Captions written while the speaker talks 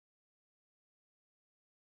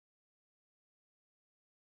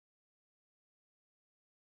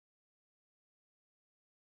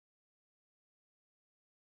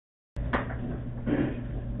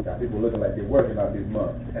people looking like they're working out this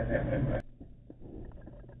month.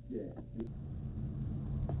 Yeah.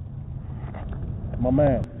 My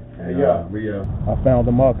man. Hey, yeah. I found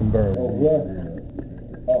the Mockingbird. Oh, yeah?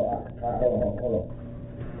 Oh, hold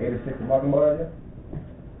on. 86 the Mockingbird,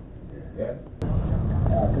 yeah?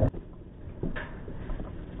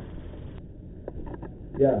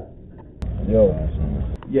 Yeah. Yo.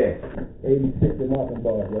 Yes. 86 the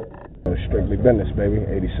Mockingbird, yeah? Strictly business, baby.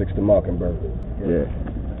 86 the Mockingbird. Yeah.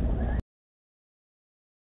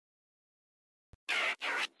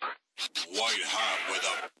 White hot with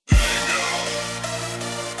a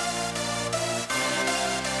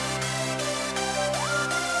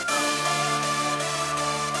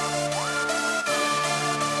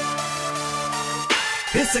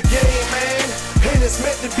It's a game, man, and it's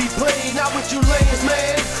meant to be played, not with you lames,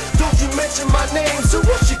 man. Don't you mention my name, so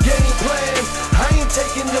what's your game plan? I ain't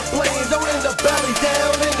taking the blame, don't end up belly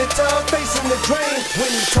down in the time facing the drain.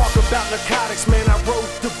 When you talk about narcotics, man, I wrote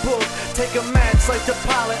the book. Take a match like the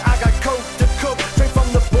pilot, I got coke to cook. Straight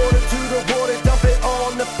from the border to the water, dump it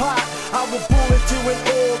all in the pot. I will boil it to an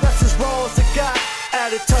oil, that's as raw as it got.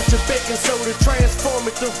 Add a touch of baking soda, transform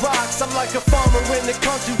it to rocks. I'm like a farmer in the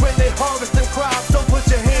country when they harvesting crops. Don't put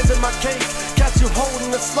your hands in my cake, catch you holding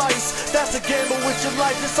a slice. That's a gamble with your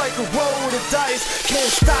life, it's like a roll of dice. Can't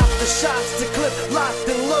stop the shots, the clip locked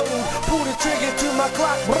and load. Pull the trigger to my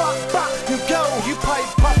Glock, rock, rock, you go. You pipe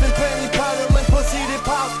popping, penny powdering, pussy that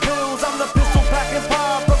pop pills. I'm the pistol packing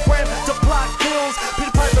power program to block kills.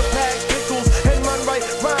 Peter Piper pack pickles and run right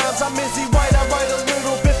rhymes. I'm Izzy White, I write a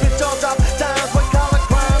little bit, bitch, all drop dimes. But collar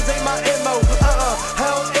crimes ain't my MO,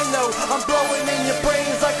 hell no. I'm blowing in your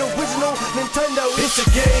brains like original Nintendo. It's a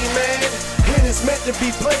game, man, and it's meant to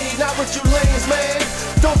be played, not with you lames, man.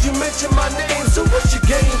 Don't you mention my name, so what's your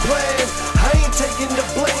game plan? I ain't taking the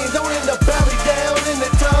blame, don't end up belly down in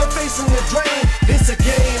the time facing the drain. It's a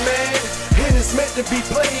game, man, and it's meant to be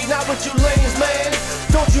played, not with you lames, man.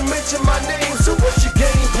 Don't you mention my name, so what's your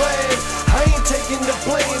game plan? I ain't taking the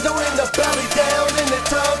blame, don't end up belly down in the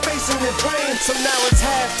time facing the drain. So now it's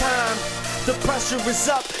halftime, the pressure is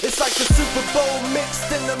up. It's like the Super Bowl mixed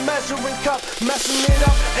in the measuring cup. Messing it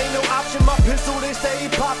up, ain't no option. My pistol, they stay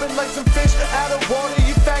popping like some fish out of water.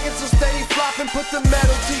 You faggots will stay flopping. Put the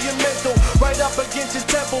metal to your mental, right up against your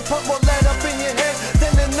temple. Put more lead up in your head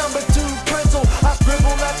than the number 2 pencil. I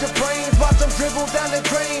scribble at your brains, watch them dribble down the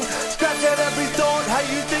drain. Scratch at every thought, how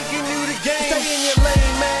you think you knew the game? Stay in your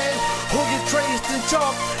lane, man, or get traced and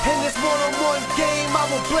chalk. In this one-on-one game, I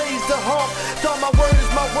will blaze the hawk. Thought my word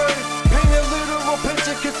is my word. Paint a literal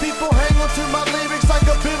picture, cause people hang on to my lyrics like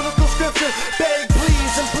a biblical scripture. Beg,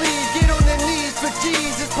 please, and please, get on their knees for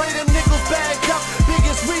Jesus. Pray them nickels bagged up,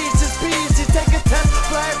 biggest Reese's Pieces. Take a test,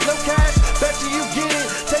 flash, no cash, bet you get it.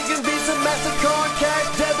 Taking Visa, MasterCard, cash,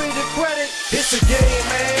 debit, or credit. It's a game,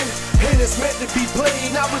 man, and it's meant to be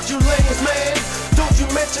played, not with you lames, man. Don't you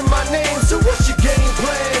mention my name, so what's your game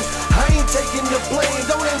plan? I ain't taking the blame,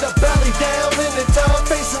 don't end up belly down in the time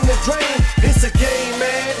facing the drain. It's a game,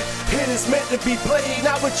 man, and it's meant to be played,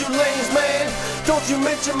 not with you lames, man. Don't you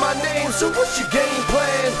mention my name, so what's your game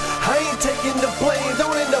plan? I ain't taking the blame,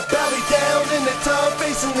 don't end up belly down in the time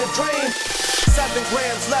facing the drain. 7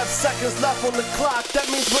 grams left, seconds left on the clock. That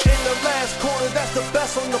means we're in the last quarter, that's the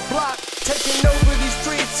best on the block. Taking over these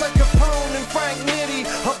streets like Capone and Frank Nitti.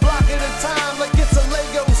 A block at a time like it's a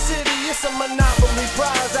Lego city. It's a monopoly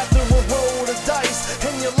prize after a roll of dice.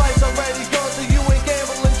 And your life's already gone, so you ain't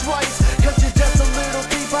gambling twice. Cause you're just a little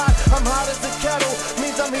teapot, I'm hot as a kettle.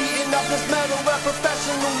 Means I'm heating up this metal at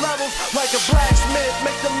professional levels. Like a blacksmith,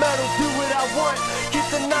 make the metal do what I want. Keep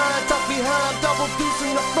the 9 tucked behind, double deuce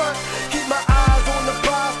in the front. Keep my eyes on the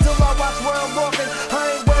prize till I watch where I'm walking. I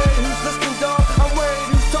ain't worried who's listening, dog, I'm worried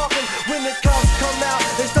who's talking. When the cops come out,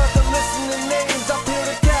 they start to listen to names. I peel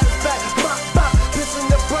the cat's back, bop, bop, pissing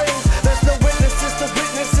the brains. There's no witnesses to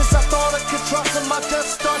witnesses. I thought I could trust them. I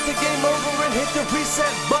just start the game over and hit the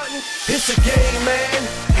reset button. It's a game, man,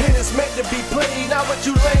 and it's meant to be played, not with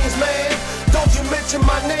you lames, man. Don't you mention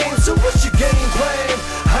my name, so what's your game plan?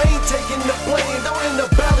 I ain't taking the blame, don't end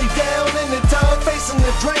up belly down in the time facing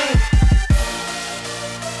the drain.